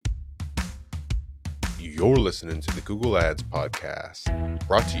You're listening to the Google Ads Podcast,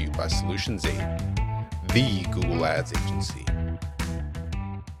 brought to you by Solutions 8, the Google Ads agency.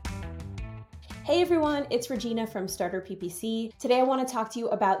 Hey everyone, it's Regina from Starter PPC. Today I want to talk to you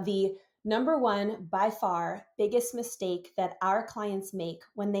about the number one, by far, biggest mistake that our clients make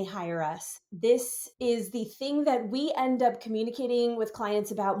when they hire us. This is the thing that we end up communicating with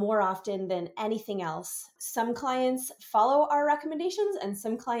clients about more often than anything else. Some clients follow our recommendations and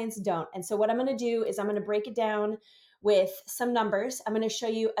some clients don't. And so what I'm going to do is I'm going to break it down with some numbers. I'm going to show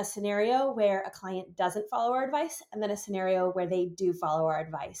you a scenario where a client doesn't follow our advice and then a scenario where they do follow our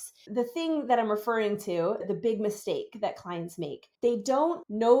advice. The thing that I'm referring to, the big mistake that clients make, they don't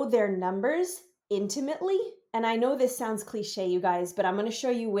know their numbers intimately. And I know this sounds cliche, you guys, but I'm going to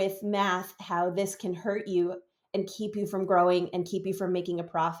show you with math how this can hurt you and keep you from growing and keep you from making a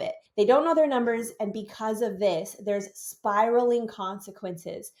profit. They don't know their numbers, and because of this, there's spiraling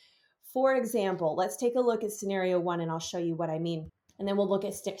consequences. For example, let's take a look at scenario one and I'll show you what I mean. And then we'll look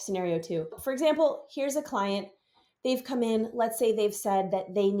at scenario two. For example, here's a client. They've come in, let's say they've said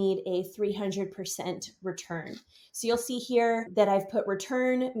that they need a 300% return. So you'll see here that I've put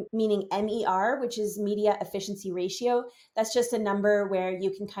return, meaning MER, which is media efficiency ratio. That's just a number where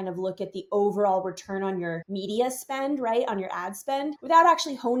you can kind of look at the overall return on your media spend, right? On your ad spend, without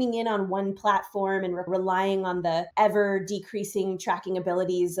actually honing in on one platform and relying on the ever decreasing tracking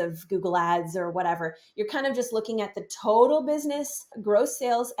abilities of Google Ads or whatever. You're kind of just looking at the total business gross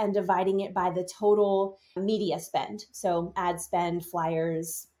sales and dividing it by the total media spend. So ad spend,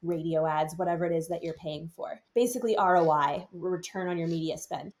 flyers, radio ads, whatever it is that you're paying for. Basically ROI, return on your media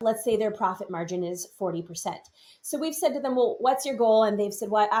spend. Let's say their profit margin is 40%. So we've said to them, well, what's your goal? And they've said,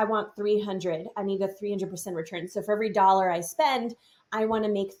 well, I want 300. I need a 300% return. So for every dollar I spend, I want to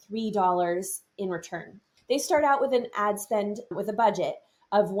make $3 in return. They start out with an ad spend with a budget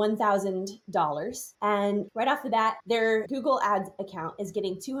of $1,000. And right off the bat, their Google Ads account is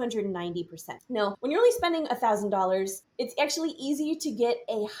getting 290%. Now, when you're only spending $1,000, it's actually easier to get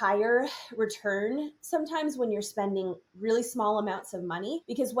a higher return sometimes when you're spending really small amounts of money,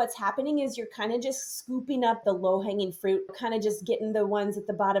 because what's happening is you're kind of just scooping up the low-hanging fruit, kind of just getting the ones at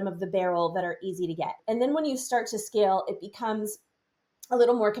the bottom of the barrel that are easy to get. And then when you start to scale, it becomes a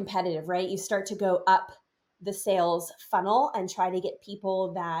little more competitive, right? You start to go up the sales funnel and try to get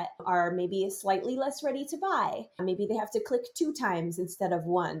people that are maybe slightly less ready to buy. Maybe they have to click 2 times instead of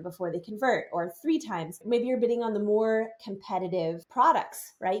 1 before they convert, or 3 times. Maybe you're bidding on the more competitive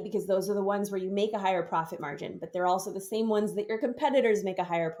products, right? Because those are the ones where you make a higher profit margin, but they're also the same ones that your competitors make a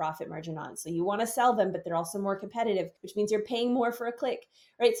higher profit margin on. So you want to sell them, but they're also more competitive, which means you're paying more for a click,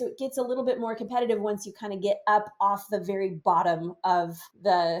 right? So it gets a little bit more competitive once you kind of get up off the very bottom of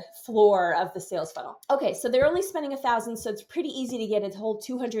the floor of the sales funnel. Okay, so they're only spending $1,000, so it's pretty easy to get a whole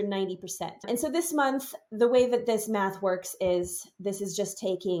 290%. And so this month, the way that this math works is this is just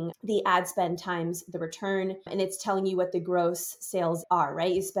taking the ad spend times the return, and it's telling you what the gross sales are,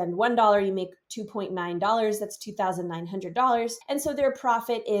 right? You spend $1, you make $2.9, that's $2,900. And so their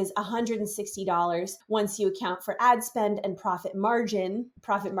profit is $160 once you account for ad spend and profit margin.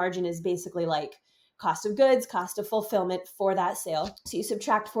 Profit margin is basically like cost of goods, cost of fulfillment for that sale. So you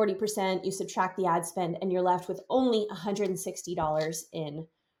subtract 40%, you subtract the ad spend, and you're left with only $160 in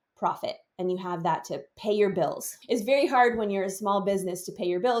profit. And you have that to pay your bills. It's very hard when you're a small business to pay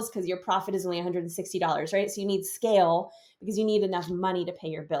your bills because your profit is only $160, right? So you need scale because you need enough money to pay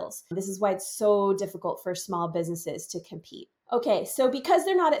your bills. This is why it's so difficult for small businesses to compete. Okay, so because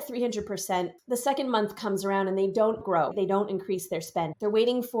they're not at 300%, the second month comes around and they don't grow. They don't increase their spend. They're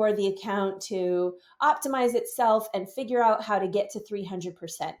waiting for the account to optimize itself and figure out how to get to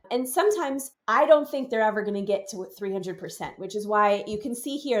 300%. And sometimes I don't think they're ever going to get to 300%, which is why you can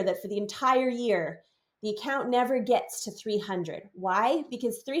see here that for the entire year, the account never gets to 300. Why?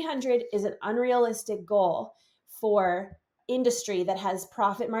 Because 300 is an unrealistic goal for industry that has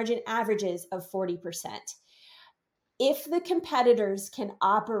profit margin averages of 40%. If the competitors can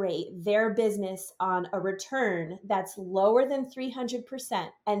operate their business on a return that's lower than 300%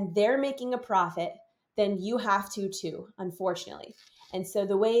 and they're making a profit, then you have to too, unfortunately. And so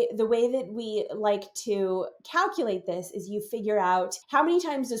the way that we like to calculate this is you figure out how many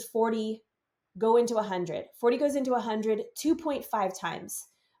times does 40 go into 100? 40 goes into 100 2.5 times.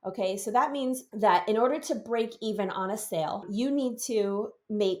 Okay, so that means that in order to break even on a sale, you need to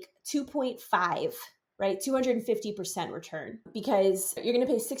make 2.5, right? 250% return, because you're going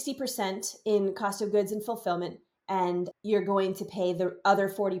to pay 60% in cost of goods and fulfillment, and you're going to pay the other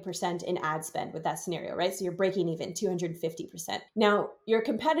 40% in ad spend with that scenario, right? So you're breaking even 250%. Now, your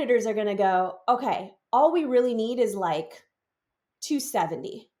competitors are going to go, okay, all we really need is like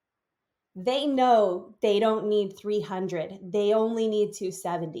 270. They know they don't need 300. They only need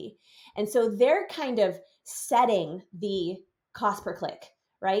 270. And so they're kind of setting the cost per click,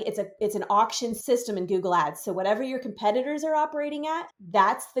 right? It's an auction system in Google Ads. So whatever your competitors are operating at,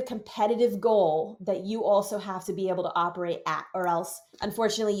 that's the competitive goal that you also have to be able to operate at, or else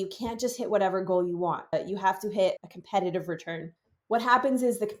unfortunately you can't just hit whatever goal you want. You have to hit a competitive return. What happens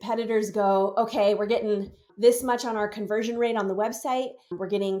is the competitors go, okay, we're getting this much on our conversion rate on the website. We're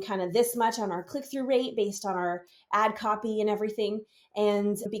getting kind of this much on our click-through rate based on our ad copy and everything.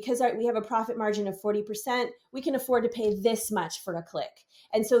 And because we have a profit margin of 40%, we can afford to pay this much for a click.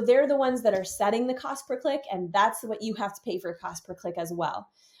 And so they're the ones that are setting the cost per click, and that's what you have to pay for cost per click as well.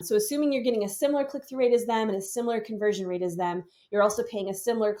 So assuming you're getting a similar click-through rate as them and a similar conversion rate as them, you're also paying a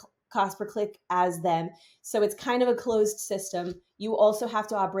similar cost per click as them. So it's kind of a closed system. You also have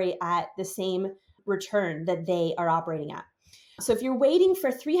to operate at the same return that they are operating at. So if you're waiting for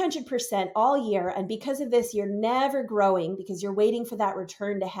 300% all year, and because of this, you're never growing because you're waiting for that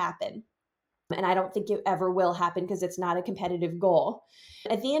return to happen. And I don't think it ever will happen because it's not a competitive goal.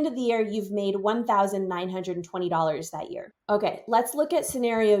 At the end of the year, you've made $1,920 that year. Okay, let's look at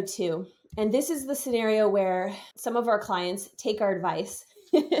scenario 2. And this is the scenario where some of our clients take our advice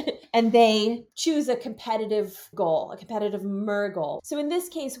and they choose a competitive goal, a competitive MER goal. So in this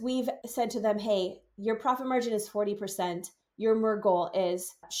case, we've said to them, hey, your profit margin is 40%. Your MER goal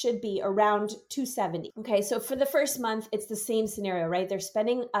should be around 270. Okay, so for the first month, it's the same scenario, right? They're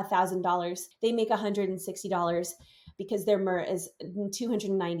spending $1,000. They make $160 because their MER is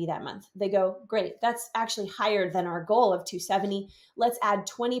 290 that month. They go, great, that's actually higher than our goal of 270. Let's add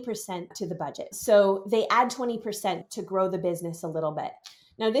 20% to the budget. So they add 20% to grow the business a little bit.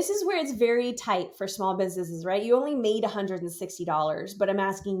 Now, this is where it's very tight for small businesses, right? You only made $160, but I'm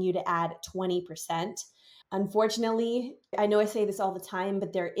asking you to add 20%. Unfortunately, I know I say this all the time,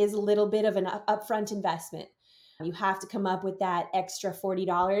 but there is a little bit of an upfront investment. You have to come up with that extra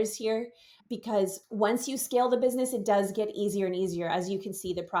 $40 here, because once you scale the business, it does get easier and easier. As you can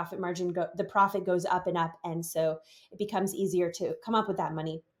see, the profit margin, the profit goes up and up. And so it becomes easier to come up with that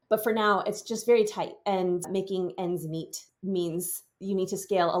money. But for now, it's just very tight, and making ends meet means you need to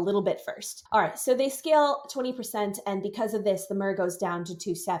scale a little bit first. All right, so they scale 20%, and because of this, the MER goes down to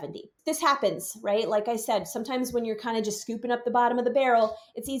 270. This happens, right? Like I said, sometimes when you're kind of just scooping up the bottom of the barrel,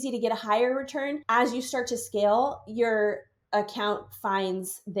 it's easy to get a higher return. As you start to scale, your account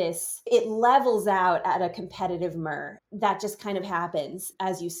finds this, it levels out at a competitive MER. That just kind of happens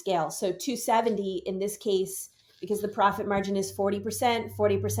as you scale. So 270 in this case, because the profit margin is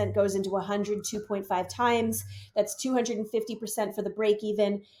 40% goes into 100, 2.5 times. That's 250% for the break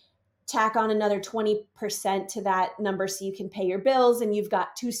even. Tack on another 20% to that number so you can pay your bills, and you've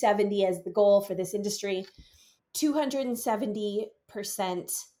got 270 as the goal for this industry.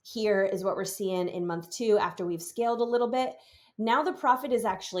 270% here is what we're seeing in month 2 after we've scaled a little bit. Now the profit is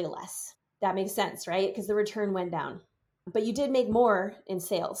actually less. That makes sense, right? Because the return went down. But you did make more in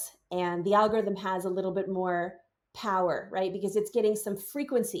sales, and the algorithm has a little bit more power, right? Because it's getting some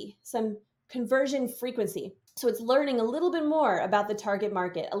frequency, some conversion frequency. So it's learning a little bit more about the target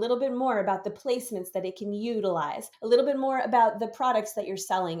market, a little bit more about the placements that it can utilize, a little bit more about the products that you're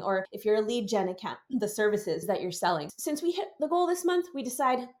selling, or if you're a lead gen account, the services that you're selling. Since we hit the goal this month, we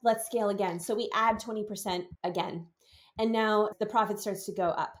decide let's scale again. So we add 20% again. And now the profit starts to go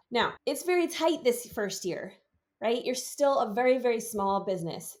up. Now, it's very tight this first year, right? You're still a very, very small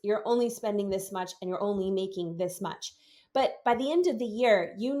business. You're only spending this much and you're only making this much. But by the end of the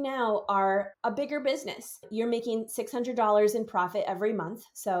year, you now are a bigger business. You're making $600 in profit every month.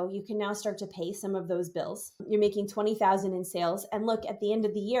 So you can now start to pay some of those bills. You're making $20,000 in sales. And look, at the end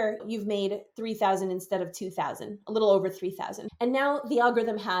of the year, you've made $3,000 instead of $2,000, a little over $3,000. And now the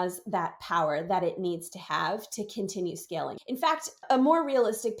algorithm has that power that it needs to have to continue scaling. In fact, a more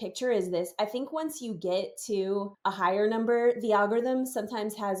realistic picture is this. I think once you get to a higher number, the algorithm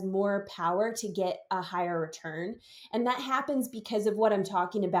sometimes has more power to get a higher return. And that happens because of what I'm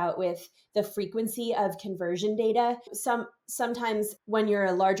talking about with the frequency of conversion data. Sometimes when you're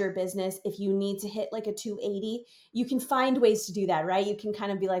a larger business, if you need to hit like a 280, you can find ways to do that, right? You can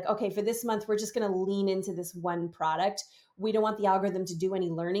kind of be like, okay, for this month, we're just going to lean into this one product. We don't want the algorithm to do any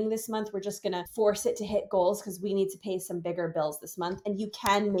learning this month. We're just going to force it to hit goals because we need to pay some bigger bills this month. And you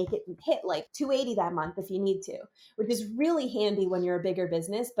can make it hit like 280 that month if you need to, which is really handy when you're a bigger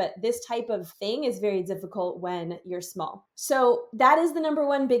business. But this type of thing is very difficult when you're small. So that is the number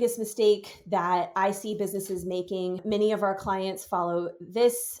one biggest mistake that I see businesses making. Many of our clients follow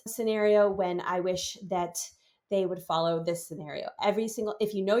this scenario when I wish that they would follow this scenario.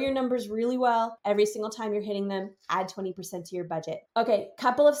 If you know your numbers really well, every single time you're hitting them, add 20% to your budget. Okay,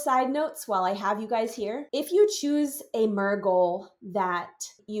 couple of side notes while I have you guys here. If you choose a MER goal that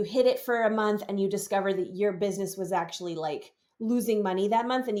you hit it for a month and you discover that your business was actually like losing money that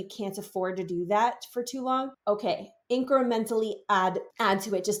month and you can't afford to do that for too long, okay, incrementally add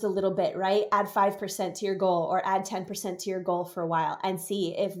to it just a little bit, right? Add 5% to your goal or add 10% to your goal for a while and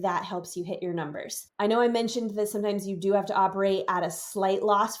see if that helps you hit your numbers. I know I mentioned that sometimes you do have to operate at a slight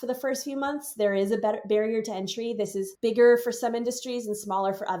loss for the first few months. There is a barrier to entry. This is bigger for some industries and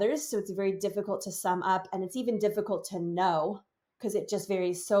smaller for others. So it's very difficult to sum up, and it's even difficult to know because it just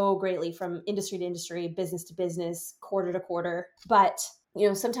varies so greatly from industry to industry, business to business, quarter to quarter. But,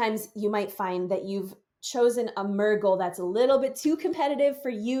 sometimes you might find that you've chosen a MER goal that's a little bit too competitive for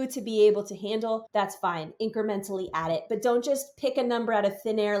you to be able to handle. That's fine. Incrementally add it. But don't just pick a number out of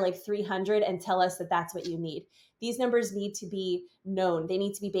thin air like 300 and tell us that that's what you need. These numbers need to be known. They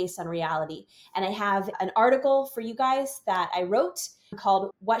need to be based on reality. And I have an article for you guys that I wrote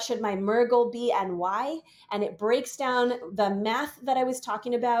called What Should My MER Goal Be and Why? And it breaks down the math that I was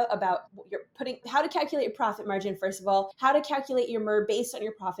talking about how to calculate your profit margin, first of all, how to calculate your MER based on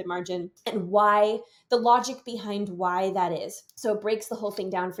your profit margin, and why, the logic behind why that is. So it breaks the whole thing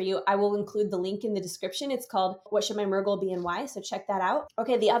down for you. I will include the link in the description. It's called What Should My MER Goal Be and Why? So check that out.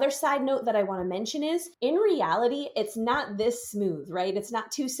 Okay, the other side note that I want to mention is, in reality, it's not this smooth, right? It's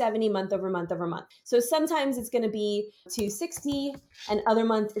not 270 month over month over month. So sometimes it's going to be 260, and other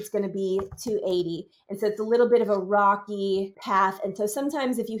months it's going to be 280. And so it's a little bit of a rocky path. And so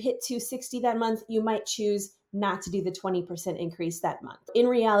sometimes if you hit 260 that month, you might choose not to do the 20% increase that month. In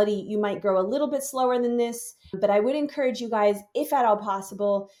reality, you might grow a little bit slower than this, but I would encourage you guys, if at all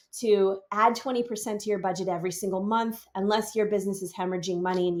possible, to add 20% to your budget every single month, unless your business is hemorrhaging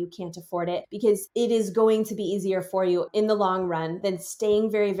money and you can't afford it, because it is going to be easier for you in the long run than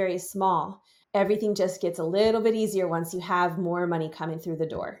staying very, very small. Everything just gets a little bit easier once you have more money coming through the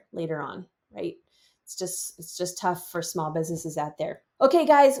door later on, right? It's just tough for small businesses out there. Okay,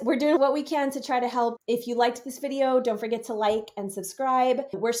 guys, we're doing what we can to try to help. If you liked this video, don't forget to like and subscribe.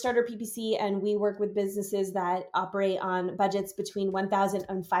 We're Starter PPC, and we work with businesses that operate on budgets between $1,000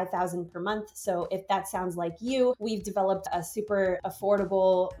 and $5,000 per month. So if that sounds like you, we've developed a super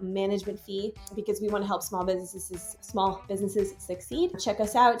affordable management fee because we want to help small businesses succeed. Check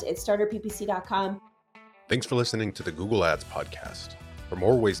us out at starterppc.com. Thanks for listening to the Google Ads podcast. For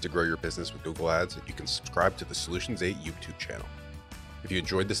more ways to grow your business with Google Ads, you can subscribe to the Solutions 8 YouTube channel. If you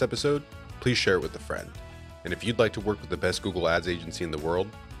enjoyed this episode, please share it with a friend. And if you'd like to work with the best Google Ads agency in the world,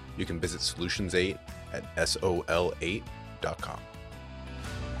 you can visit Solutions 8 at sol8.com.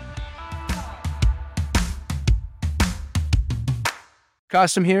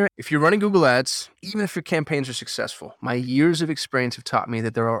 Kasim here. If you're running Google Ads, even if your campaigns are successful, my years of experience have taught me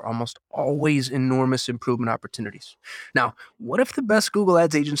that there are almost always enormous improvement opportunities. Now, what if the best Google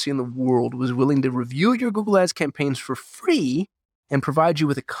Ads agency in the world was willing to review your Google Ads campaigns for free and provide you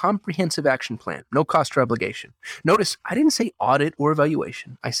with a comprehensive action plan, no cost or obligation? Notice, I didn't say audit or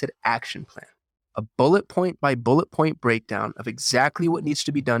evaluation. I said action plan. A bullet point by bullet point breakdown of exactly what needs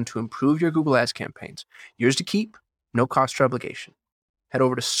to be done to improve your Google Ads campaigns. Yours to keep, no cost or obligation. Head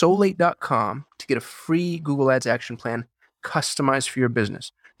over to sol8.com to get a free Google Ads action plan customized for your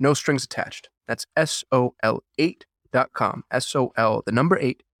business. No strings attached. That's sol8.com. SOL, the number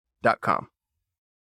 8.com.